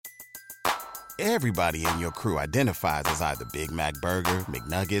Everybody in your crew identifies as either Big Mac Burger,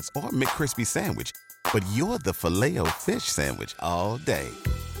 McNuggets, or McCrispy Sandwich. But you're the Filet-O-Fish Sandwich all day.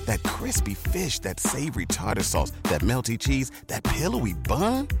 That crispy fish, that savory tartar sauce, that melty cheese, that pillowy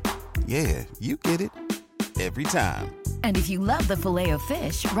bun. Yeah, you get it. Every time. And if you love the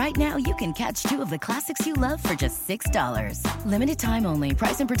Filet-O-Fish, right now you can catch two of the classics you love for just $6. Limited time only.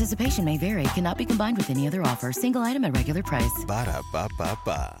 Price and participation may vary. Cannot be combined with any other offer. Single item at regular price.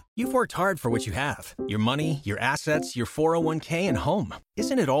 Ba-da-ba-ba-ba. You've worked hard for what you have. Your money, your assets, your 401k, and home.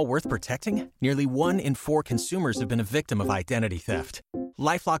 Isn't it all worth protecting? Nearly 1 in 4 consumers have been a victim of identity theft.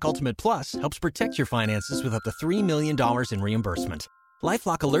 LifeLock Ultimate Plus helps protect your finances with up to $3 million in reimbursement.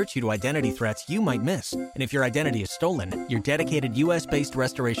 LifeLock alerts you to identity threats you might miss. And if your identity is stolen, your dedicated U.S.-based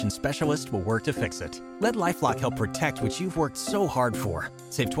restoration specialist will work to fix it. Let LifeLock help protect what you've worked so hard for.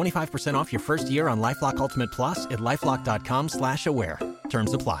 Save 25% off your first year on LifeLock Ultimate Plus at LifeLock.com/aware.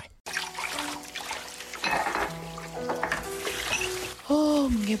 Terms apply.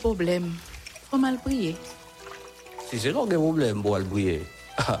 Oh, j'ai problème. Faut mal prier. Si c'est non, j'ai problème pour mal prier.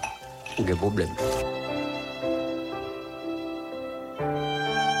 J'ai problème.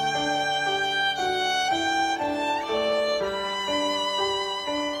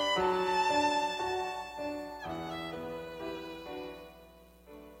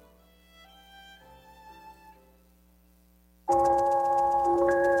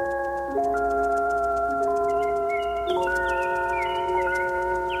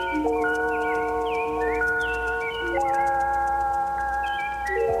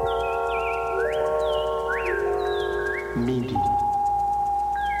 Midi.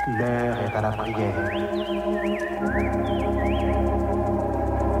 L'heure est à la prière.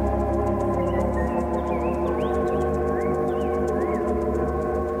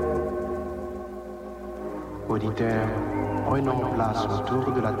 Auditeurs, prenons place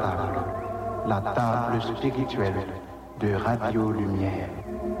autour de la table spirituelle de Radio Lumière.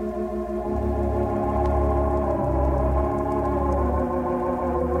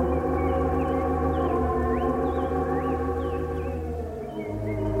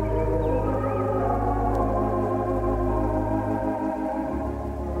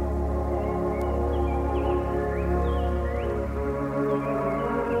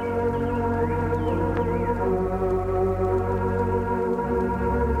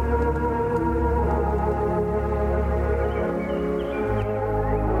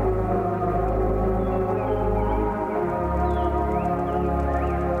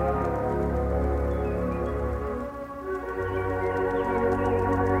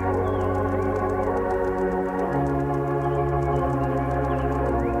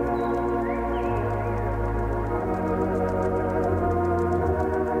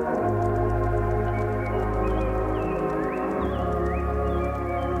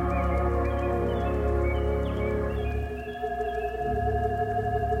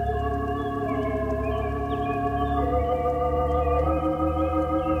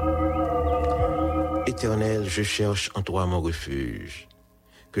 Éternel, je cherche en toi mon refuge,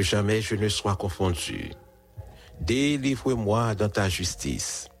 que jamais je ne sois confondu. Délivre-moi dans ta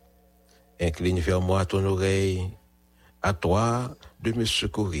justice. Incline vers moi ton oreille, à toi de me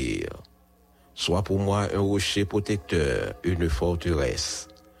secourir. Sois pour moi un rocher protecteur, une forteresse,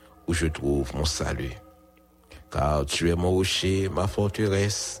 où je trouve mon salut. Car tu es mon rocher, ma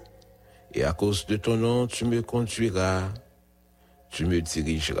forteresse, et à cause de ton nom, tu me conduiras, tu me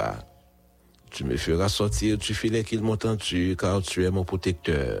dirigeras. Tu me feras sortir du filet qu'ils m'ont tendu, car tu es mon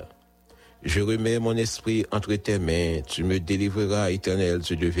protecteur. Je remets mon esprit entre tes mains, tu me délivreras, Éternel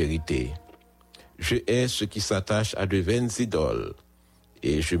Dieu de vérité. Je hais ceux qui s'attachent à de vaines idoles,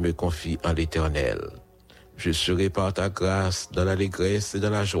 et je me confie en l'Éternel. Je serai par ta grâce dans l'allégresse et dans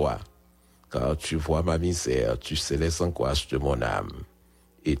la joie, car tu vois ma misère, tu sais les angoisses de mon âme.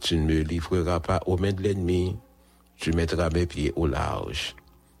 Et tu ne me livreras pas aux mains de l'ennemi, tu mettras mes pieds au large.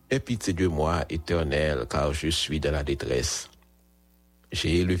 Aie pitié de moi, Éternel, car je suis dans la détresse.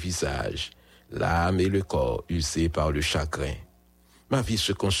 J'ai le visage, l'âme et le corps usés par le chagrin. Ma vie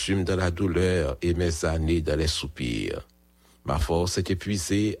se consume dans la douleur et mes années dans les soupirs. Ma force est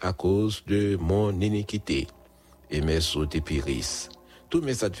épuisée à cause de mon iniquité, et mes os dépérissent. Tous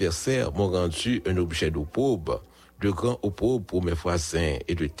mes adversaires m'ont rendu un objet d'opprobre, de grand opprobre pour mes voisins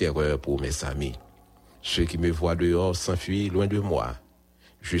et de terreur pour mes amis. Ceux qui me voient dehors s'enfuient loin de moi.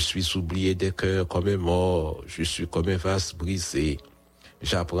 Je suis oublié des cœurs comme un mort, je suis comme un vase brisé.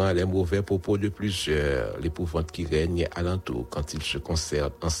 J'apprends les mauvais propos de plusieurs, l'épouvante qui règne alentour quand ils se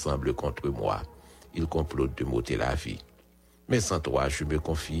concertent ensemble contre moi. Ils complotent de m'ôter la vie. Mais sans toi, je me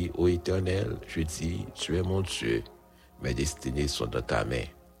confie au Éternel. Je dis, tu es mon Dieu. Mes destinées sont dans ta main.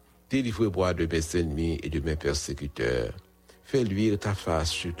 Délivre-moi de mes ennemis et de mes persécuteurs. Fais luire ta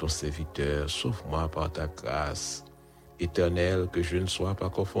face sur ton serviteur. Sauve-moi par ta grâce. Éternel, que je ne sois pas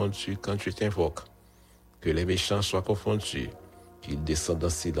confondu quand je t'invoque. Que les méchants soient confondus. Qu'ils descendent en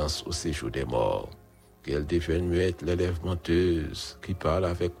silence au séjour des morts. Qu'elles deviennent muettes les lèvres menteuses, qui parlent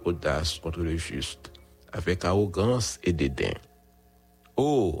avec audace contre le juste, avec arrogance et dédain.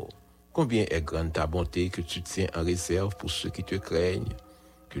 Oh, combien est grande ta bonté que tu tiens en réserve pour ceux qui te craignent,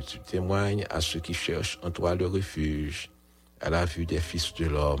 que tu témoignes à ceux qui cherchent en toi le refuge, à la vue des fils de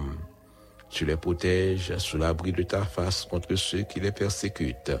l'homme. Tu les protèges sous l'abri de ta face contre ceux qui les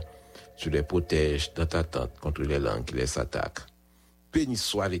persécutent. Tu les protèges dans ta tente contre les langues qui les attaquent. Béni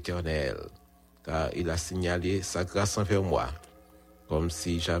soit l'Éternel, car il a signalé sa grâce envers moi, comme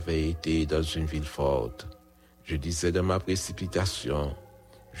si j'avais été dans une ville forte. Je disais dans ma précipitation,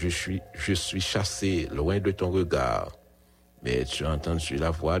 je suis chassé loin de ton regard, mais tu as entendu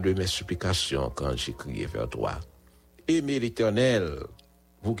la voix de mes supplications quand j'ai crié vers toi. Aimez l'Éternel,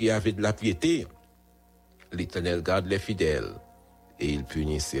 vous qui avez de la piété. L'Éternel garde les fidèles, et il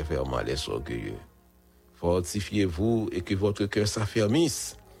punit sévèrement les orgueilleux. Fortifiez-vous et que votre cœur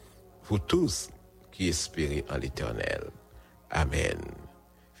s'affermisse, vous tous qui espérez en l'Éternel. Amen.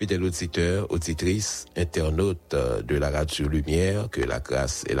 Fidèles auditeurs, auditrices, internautes de la Radio Lumière, que la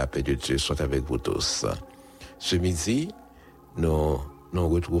grâce et la paix de Dieu soient avec vous tous. Ce midi, nous nous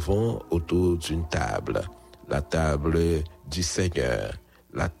retrouvons autour d'une table, la table du Seigneur,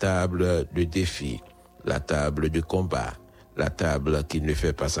 la table de défi, la table de combat, la table qui ne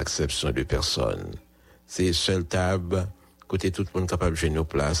fait pas exception de personne. C'est seule table, côté tout le monde capable de jouer nos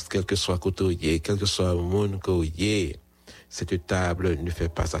places, quel que soit côté, quel que soit le monde côté. Cette table ne fait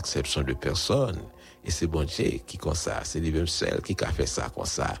pas exception de personne. Et c'est bon Dieu qui comme ça, c'est lui-même seul qui a fait ça comme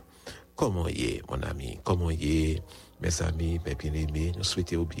ça. Comment y est, mon ami? Comment y est, mes amis, mes bien-aimés? Nous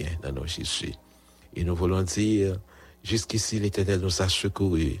souhaitons bien dans nos Jésus. Et nous voulons dire, jusqu'ici l'Éternel nous a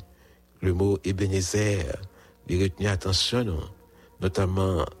secourus. Le mot Ebenezer, il retenu attention, nous,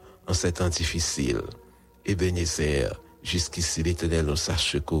 notamment en ces temps difficiles. Ebenezer, jusqu'ici l'Éternel nous a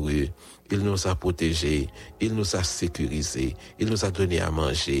secourus, il nous a protégés, il nous a sécurisés, il nous a donné à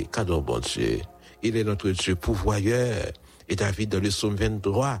manger, cadeau bon Dieu. Il est notre Dieu pourvoyeur. Et David, dans le psaume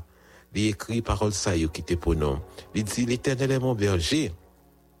 23, il écrit parole ça qui était pour nous. Il dit, l'Éternel est mon berger,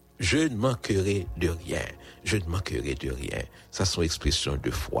 je ne manquerai de rien. Je ne manquerai de rien. Ça sont expressions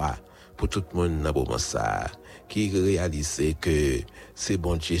de foi pour tout le monde dans le moment ça, qui réalise que c'est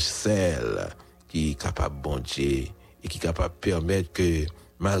bon Dieu seul qui est capable de bon Dieu et qui est capable de permettre que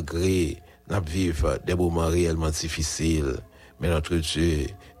malgré nous vivons des moments réellement difficiles, mais notre Dieu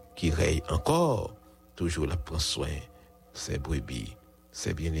qui règne encore, toujours la prend soin, ses brebis,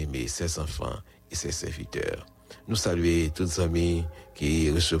 ses bien-aimés, ses enfants et ses serviteurs. Nous saluons tous les amis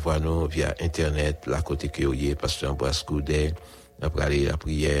qui reçoivent nous via Internet, la côté que pasteur Ambroise Coudet, nous avons parlé la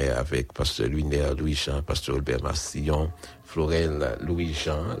prière avec pasteur Louis-Jean, pasteur Albert Massillon, Florel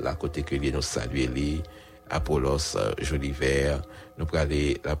Louis-Jean, la côté que nous saluons, Apollos Joliver, nous avons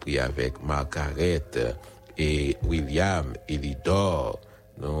parlé la prière avec Margaret et William Elidor,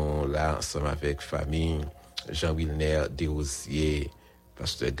 nous là ensemble avec famille, Jean-Wilner Desrosiers,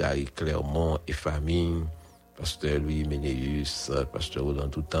 pasteur Gary Clermont et famille, pasteur Louis Ménéus, pasteur Roland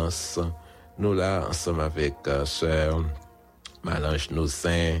Doutance, nous là ensemble avec sœur Malange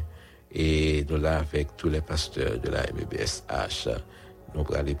Nozin et nous là avec tous les pasteurs de la MEBSH. Nous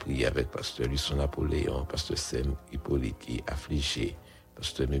allons aller prier avec pasteur Lucien Napoléon, pasteur Sem Hippolyte qui affligé,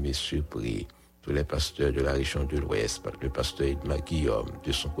 pasteur Mémé Surpris, tous les pasteurs de la région de l'Ouest, le pasteur Edma Guillaume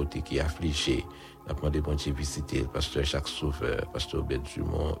de son côté qui est affligé. Nous avons demandé bon Dieu visiter le pasteur Jacques Sauveur, pasteur Bert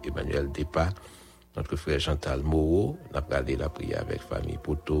Dumont, Emmanuel Depas, notre frère Chantal Moreau. Nous allons aller la prière avec famille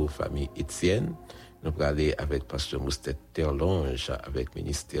Poto, famille Étienne. Nous allons aller avec pasteur Moustet Terlonge, avec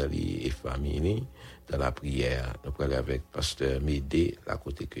ministère et famille dans la prière. Nous allons aller avec pasteur Médé, la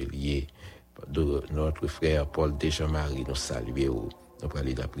côté que lié de notre frère Paul Desjans-Marie, nous saluons. Nous allons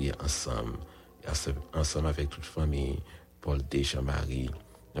aller la prière ensemble avec toute famille Paul Desjans-Marie.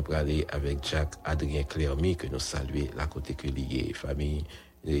 Nous allons aller avec Jacques Adrien Clermy, que nous saluons, la côté que lié, famille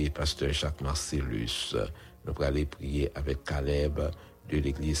et pasteur Jacques Marcellus. Nous allons aller prier avec Caleb de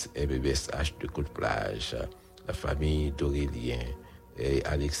l'église MBSH de Côte-Plage, la famille d'Aurélien et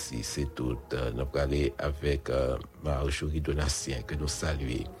Alexis, c'est tout. Nous allons aller avec Marjorie Donatien, que nous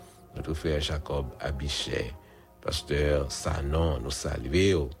saluons, notre frère Jacob Abichet, pasteur Sanon, nous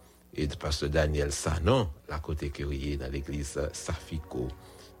saluons, et le pasteur Daniel Sanon, la côté que est dans l'église Safico.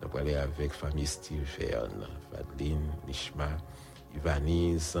 Nous allons aller avec famille Steven, Fadeline, Nishma,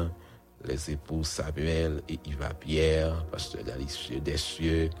 Ivanise, les époux Samuel et Yva Pierre, pasteur Galicieux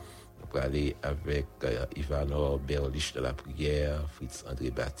Dessieux, pour aller avec Ivanor Berlich de la prière, Fritz André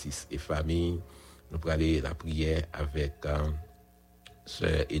Baptiste et famille. Nous pour aller la prière avec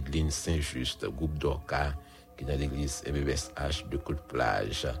Sœur Edeline Saint-Just, groupe d'Orca, qui est dans l'église MBSH de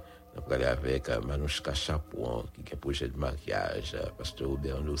Côte-Plage. Nous pour aller avec Manouchka Chapouan, qui a un projet de mariage, Pasteur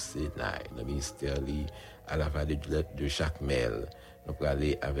Robert Nosenaï, dans le ministère à la vallée de Jacmel. Nous pour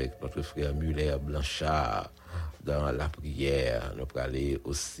aller avec notre frère Muller Blanchard dans la prière. Nous pour aller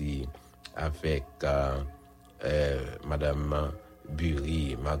aussi avec Madame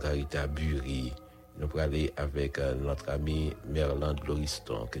Bury, Margarita Bury. Nous pour aller avec notre ami Merland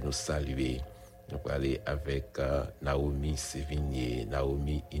Gloriston, que nous saluons. Nous pour aller avec Naomi Sévigné,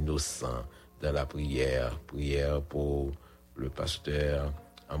 Naomi Innocent dans la prière. Prière pour le pasteur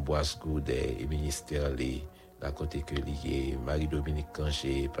Ambroise Goudet et ministère la côté que lié, Marie-Dominique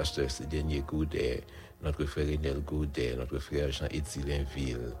Cangé, pasteur Cédénier Goudet, notre frère Enel Goudet, notre frère Jean-Eddy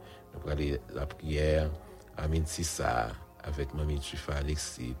Linville. Nous pour aller la prière Amine Sissa avec Mamie Tufa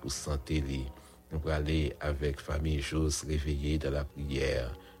Alexis pour santé. Nous pour aller avec famille Jose réveillée dans la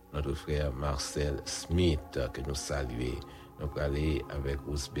prière. Notre frère Marcel Smith que nous saluons. Nous pour aller avec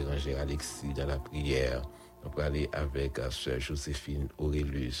Rose Bérangère Alexis dans la prière. Nous pour aller avec sœur Joséphine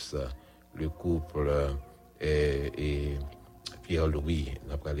Aurélus, le couple et Pierre-Louis.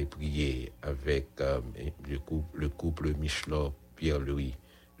 Nous pour aller prier avec le couple Michelot Pierre-Louis,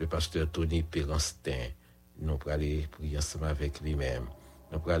 le pasteur Tony Péranstin. Nous pour aller prier ensemble avec lui-même.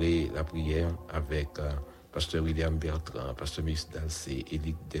 Nous pour aller la prière avec pasteur William Bertrand, pasteur Miss Dalcé,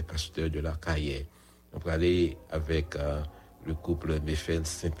 élite des pasteurs de la Caille. Nous pour aller avec le couple Meffel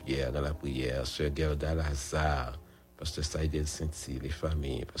Saint-Pierre dans la prière, sœur Gerda Lazare, pasteur Saïdel Saint-Cyr, les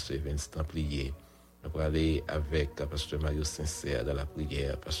familles, pasteur Evans Templier. Nous pour aller avec pasteur Mario Sincère dans la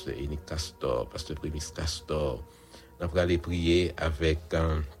prière, pasteur Enic Castor, pasteur Prémis Castor. Nous pour aller prier avec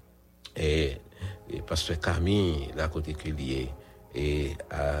et pasteur Camille, la côté Culier, et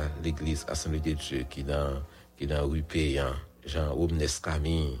à l'église Assemblée de Dieu qui est dans rue Payan, Jean Omnes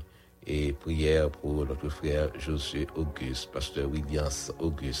Camille, et prière pour notre frère Josué Auguste, pasteur Williams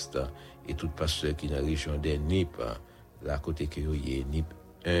Auguste, et tout pasteur qui est dans la région des NIP, la côté Culier, NIP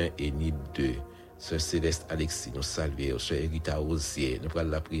 1 et NIP 2. Sœur Céleste Alexis, nous saluons, sœur Erita Rosier, nous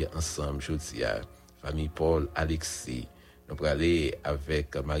allons la prière ensemble, jeudi, famille Paul Alexis. Nous allons aller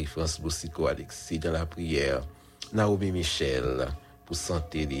avec Marie-France Bossico Alexis dans la prière, Naomi Michel pour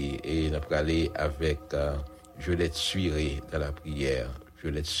santé, et nous allons aller avec Violette Suiré dans la prière,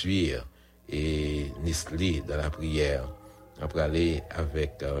 Violette Suire et Nisli dans la prière. Nous allons aller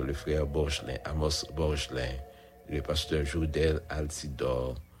avec le frère Borgelin, Amos Borgelin, le pasteur Joudel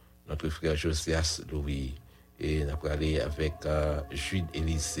Altidor, notre frère Josias Louis, et nous allons aller avec Jude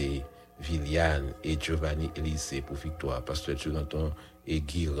Élysée, Viliane et Giovanni Élysée pour victoire, pasteur Jonathan et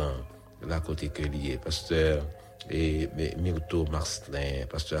Guiran, la côté que lié, pasteur et Myrto Marcelin,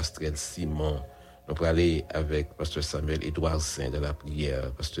 pasteur Astrel Simon. Nous allons aller avec pasteur Samuel Edouard Saint de la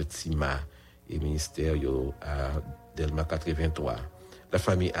prière, pasteur Tima et ministère à Delma 83. La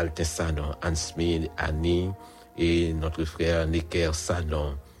famille Altin Sanon, Anne Smith, Annie et notre frère Necker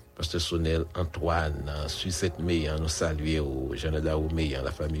Sanon, pasteur Sonel Antoine, Sucette Meillan, nous saluons, Janada Meillan,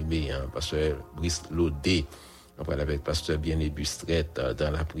 la famille Meillan, pasteur Brice Lodé. On parle avec pasteur Bien-Aimé Bustrette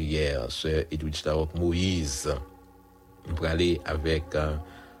dans la prière, sœur Edwidge Tarok Moïse. On peut aller avec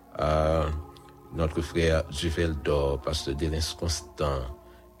notre frère Juvel Dor, pasteur Délens Constant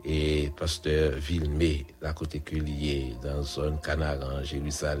et pasteur Villemé, la côté Culier, dans la zone Canaran,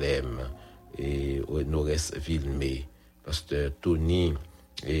 Jérusalem, et au nord-est Villemé, pasteur Tony,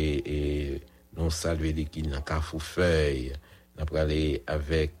 et nous saluons les qui dans Carrefour-Feuille. On peut aller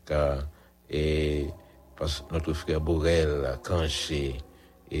avec notre frère Borel Canché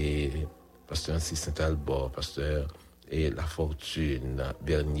et pasteur Ancy Saint-Albert, pasteur et La Fortune,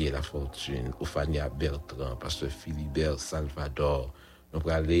 Bernier La Fortune, Ophania Bertrand, pasteur Philibert Salvador. Nous allons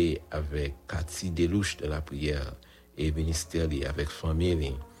aller avec Cathy Delouche de la prière et ministère avec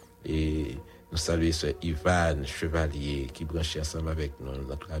famille. Et nous saluons ce Ivan Chevalier qui branche ensemble avec nous,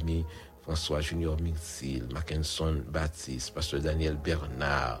 notre ami François Junior Mixil, Mackinson Baptiste, pasteur Daniel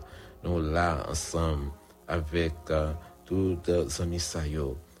Bernard. Nous là ensemble avec tous les amis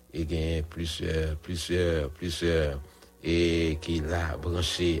Sayo et gain plusieurs et qui l'a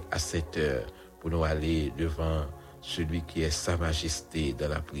branché à 7 heures pour nous aller devant celui qui est Sa Majesté dans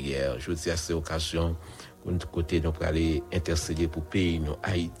la prière. Je dis à cette occasion, de côté, nous pour aller intercéder pour le pays, nous,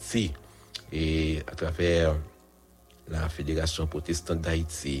 Haïti, et à travers la Fédération protestante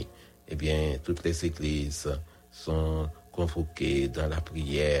d'Haïti, eh bien, toutes les églises sont convoquées dans la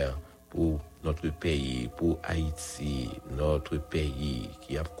prière pour notre pays, pour Haïti, notre pays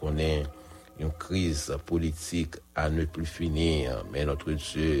qui a connu une crise politique à ne plus finir, mais notre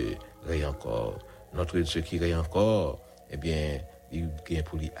Dieu règne encore. Notre Dieu qui règne encore, eh bien, il vient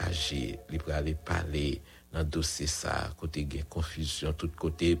pour lui agir, il peut aller parler dans le dossier ça, côté gain confusion, tout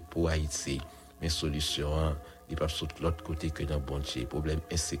côté pour Haïti. Mais solution, il passe sur l'autre côté que dans bon Dieu. Problème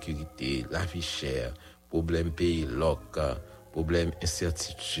insécurité, la vie chère, problème pays loc, problème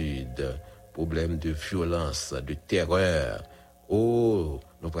incertitude, problème de violence, de terreur. Oh,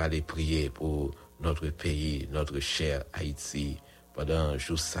 nous allons aller prier pour notre pays, notre cher Haïti. Pendant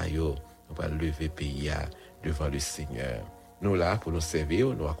jour ça yo, nous allons lever pays devant le Seigneur. Nous là pour nous servir,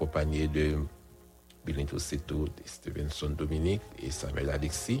 nous accompagner de Benito Seto, Stevenson Dominique et Samuel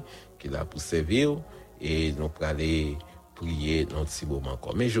Alexis qui est là pour servir et nous allons aller prier dans un petit moment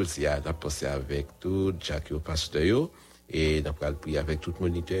encore. Mais je dis à passer avec tout Jacques pasteur et nous allons prier avec tout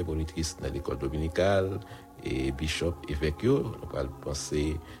moniteur et monitrice dans l'école dominicale et bishop évêque yo. Nous allons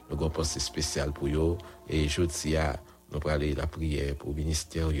penser, nous allons penser spécial pour eux et je dis à nous allons aller la prière pour le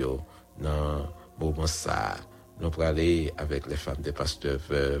ministère yo dans moment ça. Nous allons aller avec les femmes des pasteurs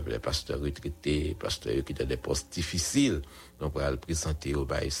veuves, les pasteurs retraités, les pasteurs qui ont des postes difficiles. Nous allons présenter au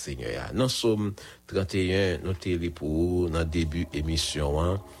bail Seigneur. Dans Somme 31, nous sommes pour dans le début de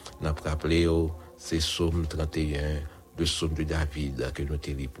l'émission. Nous avons rappelé c'est Somme 31, le Somme de David que nous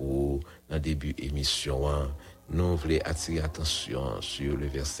sommes pour dans le début de l'émission. Nous voulons attirer l'attention sur le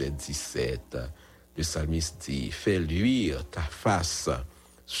verset 17. Le psalmiste dit, fais luire ta face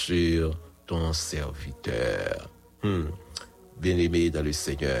sur ton serviteur. Bien-aimé dans le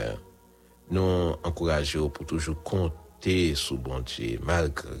Seigneur, nous encourageons pour toujours compter sur bon Dieu,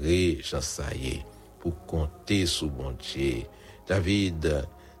 malgré Jean Saillé, pour compter sur bon Dieu. David,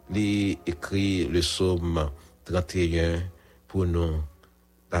 lui écrit le psaume 31 pour nous.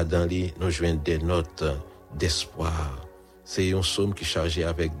 Là-dedans, nous joignons des notes d'espoir. C'est un psaume qui est chargé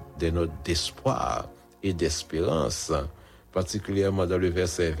avec des notes d'espoir et d'espérance, particulièrement dans le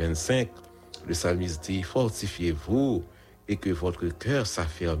verset 25. Le psalmiste dit, fortifiez-vous et que votre cœur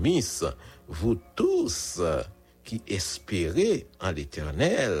s'affermisse, vous tous qui espérez en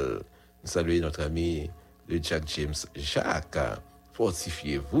l'Éternel. Nous saluons notre ami le Jack James Jacques.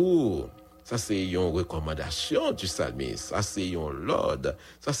 Fortifiez-vous. Ça, c'est une recommandation du psalmiste. Ça, c'est un ordre.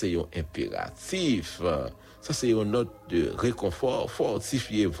 Ça, c'est un impératif. Ça, c'est une note de réconfort.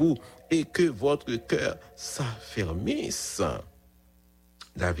 Fortifiez-vous et que votre cœur s'affermisse.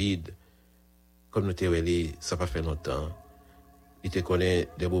 David, comme nous t'avons dit, ça n'a pas fait longtemps. Il te connaît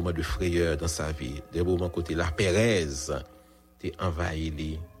des moments de frayeur dans sa vie, des moments côté la pérèse, t'es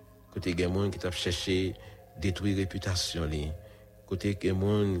envahi, côté des gens qui t'a cherché détruire réputation, côté des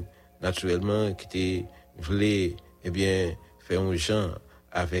gens naturellement qui te voulaient faire un genre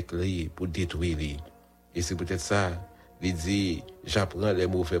avec lui pour détruire lui. Et c'est peut-être ça, il dit, j'apprends les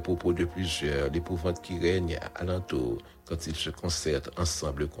mauvais propos de plusieurs, l'épouvante qui règne alentour quand ils se concertent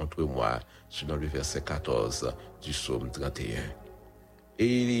ensemble contre moi, selon le verset 14 du psaume 31.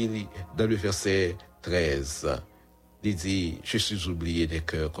 Et dans le verset 13, il dit, je suis oublié des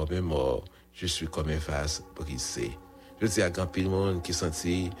cœurs comme un mort, je suis comme un vase brisé. Je dis à grand pile monde qui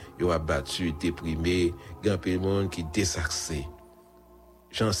sentit, il a abattu, déprimé, grand pile monde qui désaxé.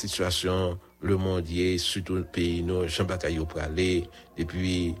 J'ai en situation, le monde y est, surtout le pays, nous, Jean Bakayo pralé,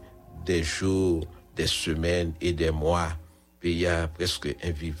 depuis des jours, des semaines et des mois. Pays a presque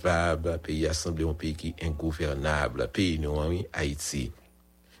invivable, pays a semblé un pays qui est ingouvernable, pays nous, Haïti.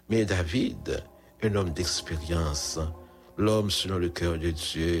 Mais David, un homme d'expérience, l'homme selon le cœur de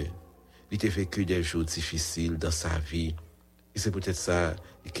Dieu, il a vécu des jours difficiles dans sa vie. Et c'est peut-être ça,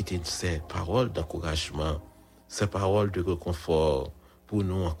 il quitte ses paroles d'encouragement, ses paroles de réconfort pour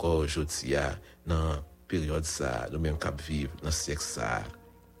nous encore aujourd'hui, dans la période ça, nous même cap vivre dans ce siècle ça.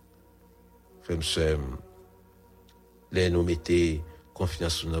 Frère, les nous mettez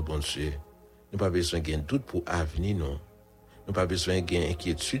confiance sur notre bon Dieu. Nous pas besoin de doute pour l'avenir, non. Nous pas besoin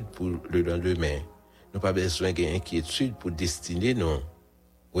d'inquiétude pour le lendemain. Nous pas besoin d'inquiétude pour destinée, non.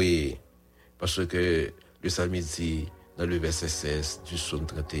 Oui, parce que le psalmiste dit dans le verset 16 du psaume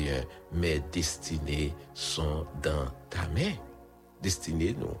 31, mes destinées sont dans ta main.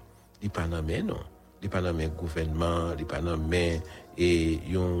 Destinées, non. Il pas dans main, non. Il pas dans main gouvernement, il pas dans main et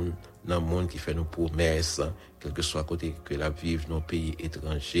yon dans le monde qui fait nos promesses, quel que soit côté que la vive dans pays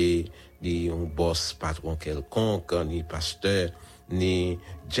étrangers, ni un boss patron quelconque, ni pasteur, ni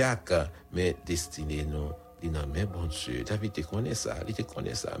Jack, mais destiné non, il n'a même bon Dieu. David te connaît ça,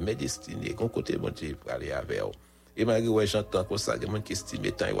 mais destiné, qu'on côté bon Dieu pour aller avec eux. Et malgré ouais j'entends comme ça, des gens qui estiment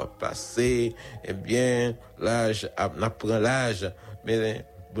temps il va passer, eh bien l'âge, on apprend l'âge, mais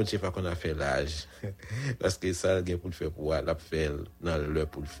bon Dieu pas qu'on a fait l'âge parce que ça il pour le faire pour la faire dans l'heure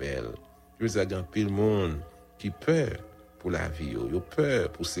pour le faire. Je veux dire pile monde qui peur pour la vie, yo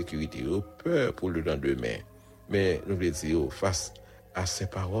peur pour sécurité, yo peur pour le lendemain. Mais nous voulons dire face à ces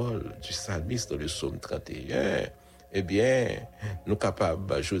paroles du psalmiste dans le psaume 31, eh bien, nous sommes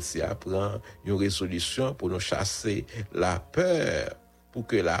capables aujourd'hui à prendre une résolution pour nous chasser la peur, pour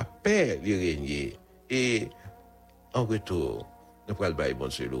que la paix y règne. Et en retour, nous prenons le bon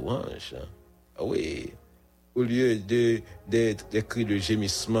Dieu louange. Oui, au lieu des cris de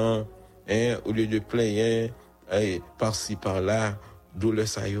gémissement, au lieu de plaindre, par-ci, par-là, douleur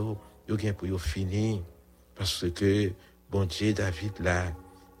ça yo bien pour yo finir. Parce que, bon Dieu, David là,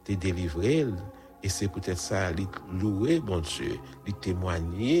 t'es délivré, et c'est peut-être ça, il louer, bon Dieu, il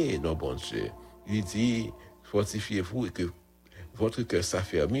témoigner, non, bon Dieu. Il dit, fortifiez-vous et que votre cœur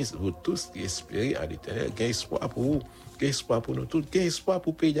s'affermisse, vous tous qui espérez à l'Éternel, qu'il y ait espoir pour vous, qu'il y ait espoir pour nous tous, qu'il y ait espoir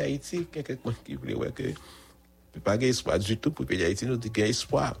pour le pays d'Haïti, qu'il y ait quelqu'un qui voulait, ouais, que, pas qu'il y ait espoir du tout pour le pays d'Haïti, nous dit qu'il y ait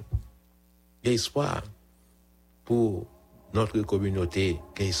espoir. Qu'il y ait espoir pour notre communauté,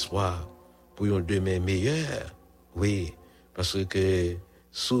 qu'il y ait espoir pour un demain meilleur. Oui, parce que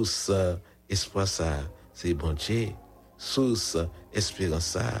source espoir ça, c'est bon Dieu. Source espérance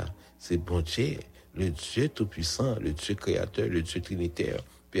ça, c'est bon Dieu. Le Dieu tout-puissant, le Dieu créateur, le Dieu trinitaire,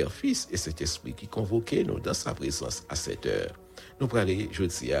 Père, Fils et cet esprit qui convoquait nous dans sa présence à cette heure. Nous pourrons aller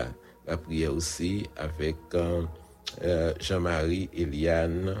jeudi à la prière aussi avec Jean-Marie,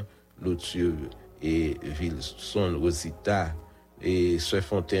 Eliane, Loutieux et Wilson, Rosita et Sœur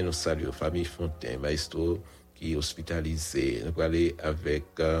Fontaine, nous saluons, famille Fontaine, maestro qui est hospitalisé. Nous pourrons aller avec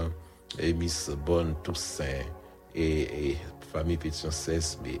Miss Bonne Toussaint et famille Pétion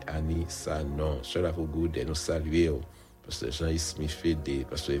Cesme, Annie Sanon, Sœur Lavogoude, nous saluons, Pasteur Jean-Ismi Fédé,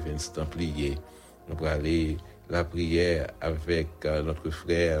 Pasteur Evans Templier. Nous pourrons aller la prière avec notre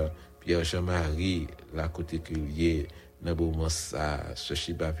frère Pierre Jean-Marie, la Côté-Culier, Nabo Mansa, Sœur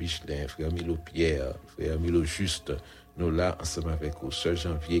Chiba Vichelin, frère Milo Pierre, frère Milo Juste, nous là ensemble avec vous, Sœur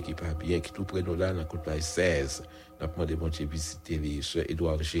Janvier qui pas bien, qui tout près nous là dans Côte-Paille 16. Nous avons demandé bon Dieu visiter les Sœur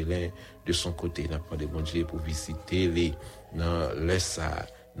Édouard Gélin de son côté, nous avons demandé bon Dieu pour visiter les dans l'Essa,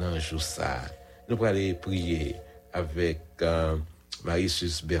 dans Joussa. Nous allons aller prier avec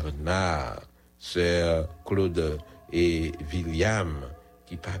Marie-Sus Bernard, Sœur Claude et William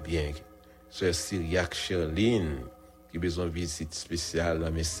qui pas bien, Sœur Syriac Cherline qui a besoin de visite spéciale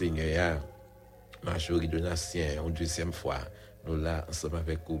dans mes seigneurs, Marjorie Donatien, une deuxième fois, nous là ensemble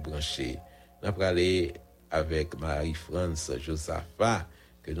avec vous branchés. Nous allons aller avec Marie-France Josaphat,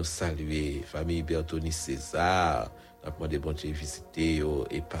 que nous saluons, famille Bertoni César, nous avons demandé bon Dieu visiter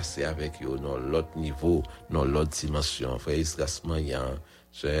et passer avec eux dans l'autre niveau, dans l'autre dimension. Frère Isras Mayan,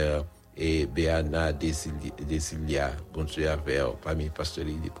 Sœur et Béana Desilia, bon Dieu avec famille Pasteur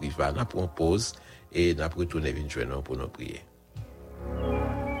de Privat. Nous prenons pause et nous retournons éventuellement pour nous prier.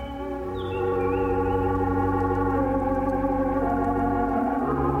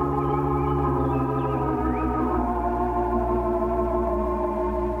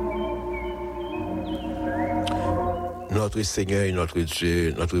 Notre Seigneur et notre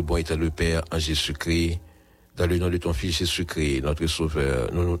Dieu, notre bon éternel Père en Jésus-Christ, dans le nom de ton Fils Jésus-Christ, notre Sauveur,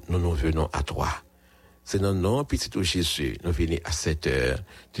 nous venons à toi. C'est dans le nom petit de Jésus, nous venons à cette heure,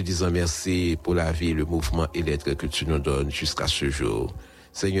 te disant merci pour la vie, le mouvement et l'être que tu nous donnes jusqu'à ce jour.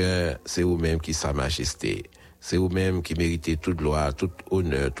 Seigneur, c'est vous-même qui sa majesté. C'est vous-même qui méritez toute gloire, tout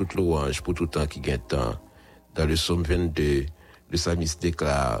honneur, toute louange pour tout temps qui gagne temps. Dans le psaume 22, le psalmiste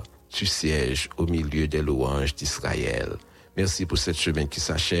déclare: tu sièges au milieu des louanges d'Israël. Merci pour cette semaine qui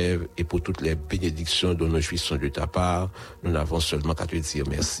s'achève et pour toutes les bénédictions dont nous jouissons de ta part. Nous n'avons seulement qu'à te dire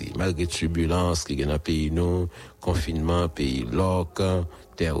merci. Malgré turbulences qui gagnent dans le pays, nous, confinement, pays loc,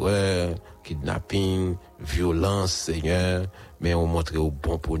 terreur, kidnapping, violence, Seigneur, mais on montre au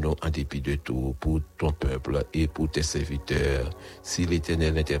bon pour nous en dépit de tout, pour ton peuple et pour tes serviteurs. Si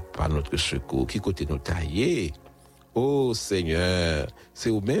l'Éternel n'était pas notre secours, qui côté nous tailler? Oh Seigneur, c'est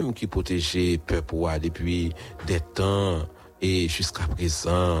vous-même qui protégez peuple depuis des temps et jusqu'à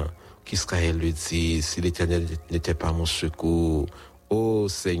présent, qu'Israël le dit, si l'Éternel n'était pas mon secours. Oh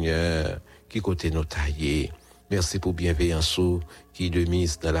Seigneur, qui côté nous tailler. Merci pour bienveillance qui de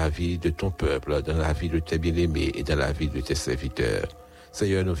mise dans la vie de ton peuple, dans la vie de tes bien-aimés et dans la vie de tes serviteurs.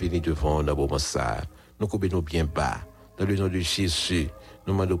 Seigneur, nous venons devant nous, nous coupons bien bas, dans le nom de Jésus.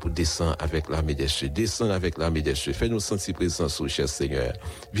 Nous demandons pour descendre avec l'armée des cieux. Descendre avec l'armée des cieux. Fais-nous sentir présence, cher Seigneur.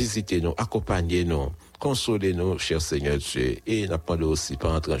 Visitez-nous, accompagnez-nous. Consolez-nous, cher Seigneur Dieu, et n'a pas aussi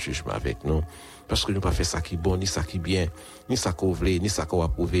pas entrer en jugement avec nous. Parce que nous pas fait ça qui est bon, ni ça qui est bien, ni ça qu'on voulait, ni ça qu'on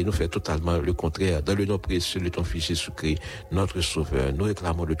approuvé. Nous fait totalement le contraire. Dans le nom précieux de ton Fils Jésus-Christ, notre Sauveur, nous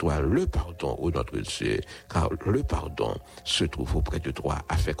réclamons de toi le pardon, ô notre Dieu, car le pardon se trouve auprès de toi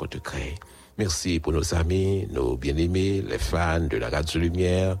afin qu'on te crée. Merci pour nos amis, nos bien-aimés, les fans de la Radio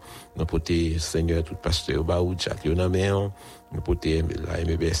Lumière, nos potés, Seigneur, tout pasteur Baou, Jack Yonaméon, nos potés, la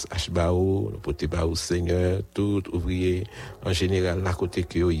MBS H-Baou, nos potés Baou, Seigneur, tout ouvrier, en général, la côté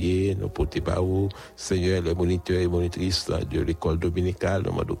Kyoye, nos potés Baou, Seigneur, les moniteurs et monitrices de l'école dominicale,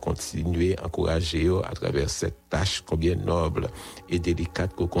 nous devons continuer à encourager à travers cette tâche combien noble et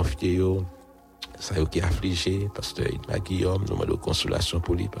délicate qu'on confie. Ça qui est affligé, pasteur Idma Guillaume, nous demandons consolation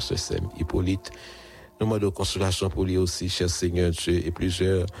pour lui, pasteur Sem Hippolyte. Nous demandons consolation pour lui aussi, cher Seigneur Dieu, et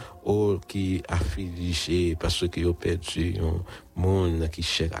plusieurs qui affligés parce qu'ils ont perdu un monde qui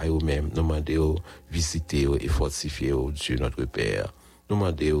cherche à eux-mêmes. Nous demandons visiter et fortifier Dieu notre Père. Nous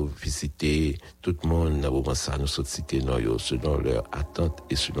demandons visiter tout le monde dans le moment ça, nous solliciter selon leurs attentes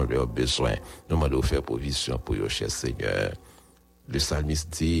et selon leurs besoins. Nous demandons faire provision pour eux, cher Seigneur. Le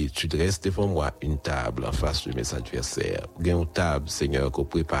psalmiste dit, tu dresses devant moi une table en face de mes adversaires. Gagne une table, Seigneur, qu'on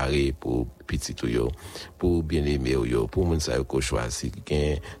prépare pour petit yo, pour bien-aimé yo, pour moun sa yo qu'on choisit,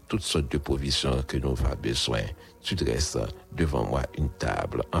 gagne toutes sortes de provisions que nous avons besoin. Tu dresses devant moi une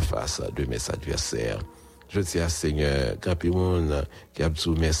table en face de mes adversaires. Je dis à Seigneur, grand peu monde qui a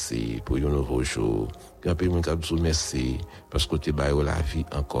besoin merci pour un nouveau jour. Grand peu monde qui a besoin merci parce que tu bailles la vie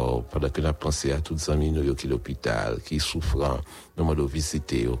encore. Pendant que nous avons pensé à tous les amis nous qui l'hôpital, qui souffrant, nous avons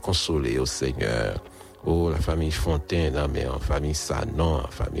visiter, consoler au Seigneur. Oh, la famille Fontaine, mais en famille Sanon,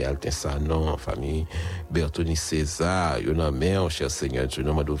 famille Altin Sanon, famille Bertoni César, yo nan mais cher Seigneur, Dieu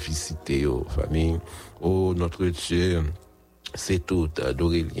nous avons visiter aux famille. Oh, notre Dieu. C'est tout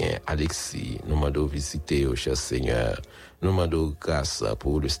d'Aurélien, Alexis, nous m'avons visité au cher Seigneur. Nous m'avons grâce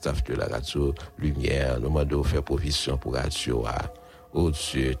pour le staff de la Radio Lumière. Nous m'avons fait provision pour Radio. Oh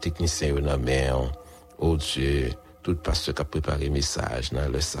Dieu, technicien au nom, oh Dieu, tout pasteur qui a préparé message dans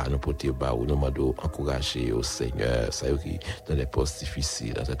le ça nous porter bas nous m'avons encouragé au Seigneur. Ça qui dans les postes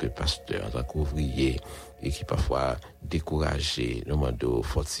difficiles en tant que pasteur, en tant qu'ouvrier. Et qui parfois découragé, nous demandons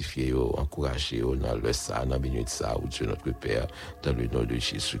fortifier, encourager, dans le ça, dans la minute ça, où Dieu notre Père, dans le nom de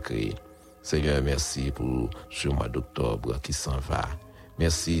Jésus-Christ. Seigneur, merci pour ce mois d'octobre qui s'en va.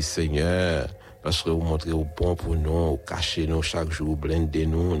 Merci, Seigneur, parce que vous montrez au bon pour nous, cachez nous chaque jour, blindez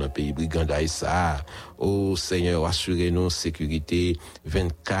nous dans le pays brigandaï ça. Oh, Seigneur, assurez-nous sécurité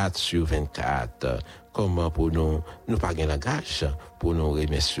 24/24. Comment pour nous pas gagner la gage, pour nous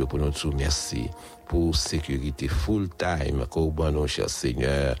remercier, pour nous dire merci. Pour sécurité full time, qu'on nous, cher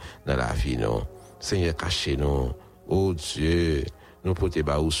Seigneur, dans la vie, non. Seigneur, cachez-nous. Oh Dieu, nous portons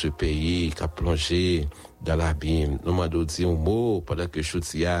bas ce pays qui a plongé dans l'abîme. Nous m'avons dit un mot pendant que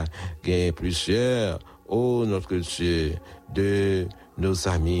Choutia gagne plusieurs. Oh notre Dieu, de nos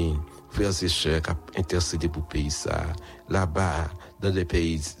amis, frères et sœurs qui ont intercédé pour le pays, ça. Là-bas, dans des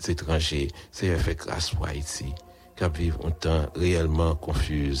pays étrangers, Seigneur, fait grâce pour Haïti, qui vivent un temps réellement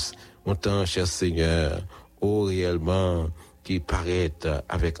confus. Un temps, cher Seigneur, réellement, qui paraît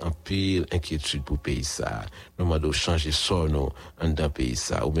avec un pire inquiétude pour le pays ça. Nous devons changer son nom dans le pays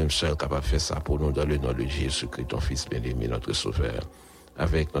ça, ou même seul capable de faire ça pour nous dans le nom de Jésus-Christ, ton Fils bien-aimé, notre Sauveur.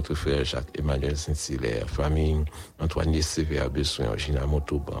 Avec notre frère Jacques-Emmanuel Saint-Hilaire, famille Antoine Sévère Besoin, Gina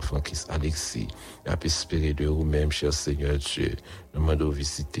Montauban, Francis Alexis, et à espérer de vous-même, cher Seigneur Dieu. Nous demandons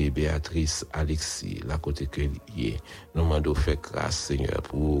visiter Béatrice Alexis, la côté que lié. Nous demandons faire grâce, Seigneur,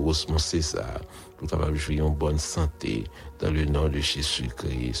 pour Osmond César, pour capable jouir en bonne santé, dans le nom de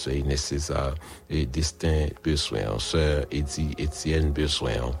Jésus-Christ. Soeur Inès César et Destin Besoin, Sœur Edith Étienne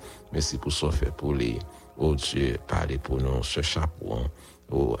Besoin. Merci pour ce fait pour les. Oh Dieu, parlez pour nous, ce chapeau,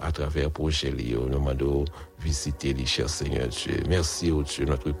 à travers le projet, nous demandons visiter les chers Seigneur Dieu. Merci, oh Dieu,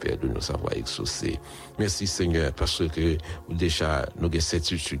 notre Père, de nous avoir exaucés. Merci, Seigneur, parce que déjà, nous avons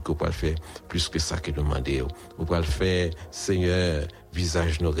certitude qu'on peut le faire plus que ça que nous demandons. On peut le faire, Seigneur,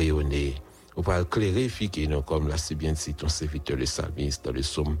 visage nous rayonner. On peut clarifier nous, comme l'a si bien dit ton serviteur le psalmiste dans le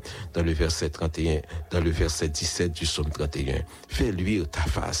psaume, dans le verset 31, dans le verset 17 du psaume 31. Fais luire ta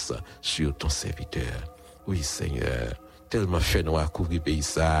face sur ton serviteur. Oui, Seigneur, tellement fait nous à couvrir le pays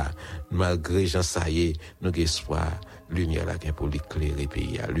ça, malgré Jean ça y est, nous avons espoir, lumière là pour l'éclairer le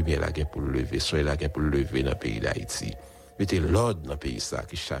pays, lumière là pour le lever, soyez là pour le lever dans le pays d'Haïti. Mettez l'ordre dans le pays ça,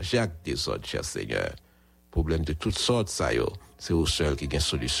 qui charge avec des ordres, cher Seigneur. problème de toutes sortes, ça, yo, c'est vous seul qui a une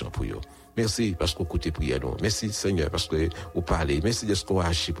solution pour vous. Merci parce que vous écoutez prière nous. Merci Seigneur parce que vous parlez. Merci de ce qu'on a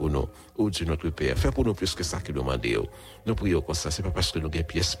agi pour nous. Oh Dieu notre Père, fais pour nous plus que ça que nous demandons. Nous prions comme ça, c'est pas parce que nous avons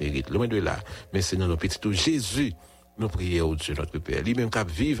pièce mérite, loin de là, mais c'est dans nos petits tout Jésus. Nous prions au Dieu notre Père. Lui-même qui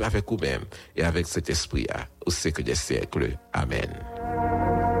vive avec vous-même et avec cet esprit au siècle des siècles. Amen.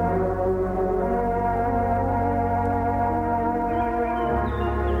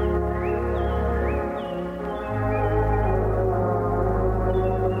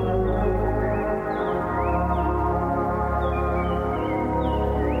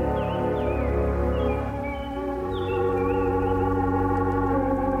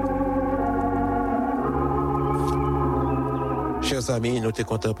 Chers amis, nous sommes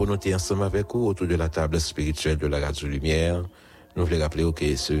contents pour nous être ensemble avec vous autour de la table spirituelle de la Radio Lumière. Nous voulons rappeler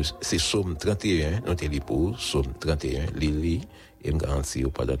que c'est Psaume 31, nous sommes pour Psaume 31, Lili, et me garantit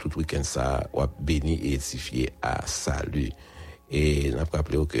pendant tout le week-end ça, on va béni et édifié à salut. Et nous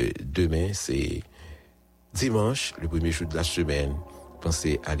rappelons que demain, c'est dimanche, le premier jour de la semaine.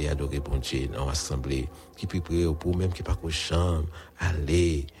 Pensez à aller adorer bon Dieu dans l'assemblée, qui prépare pour même qui pas qu'aux chambres,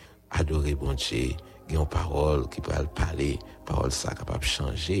 aller adorer bon Dieu. Il y a une parole qui peut parler, parole ça capable de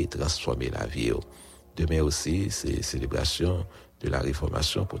changer, transformer la vie. Demain aussi, c'est célébration de la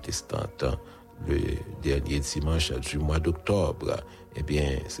Réformation protestante, le dernier dimanche du mois d'octobre. Eh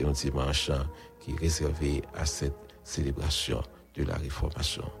bien, c'est un dimanche qui est réservé à cette célébration de la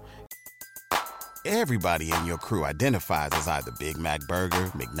Réformation. Everybody in your crew identifies as either Big Mac Burger,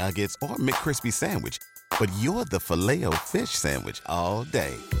 McNuggets, or McCrispy Sandwich. But you're the Filet-O-Fish Sandwich all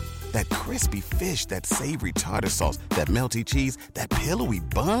day. That crispy fish, that savory tartar sauce, that melty cheese, that pillowy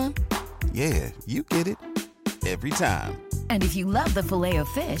bun. Yeah, you get it. Every time. And if you love the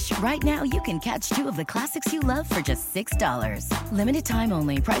Filet-O-Fish, right now you can catch two of the classics you love for just $6. Limited time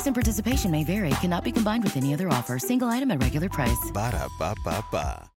only. Price and participation may vary. Cannot be combined with any other offer. Single item at regular price. Ba-da-ba-ba-ba.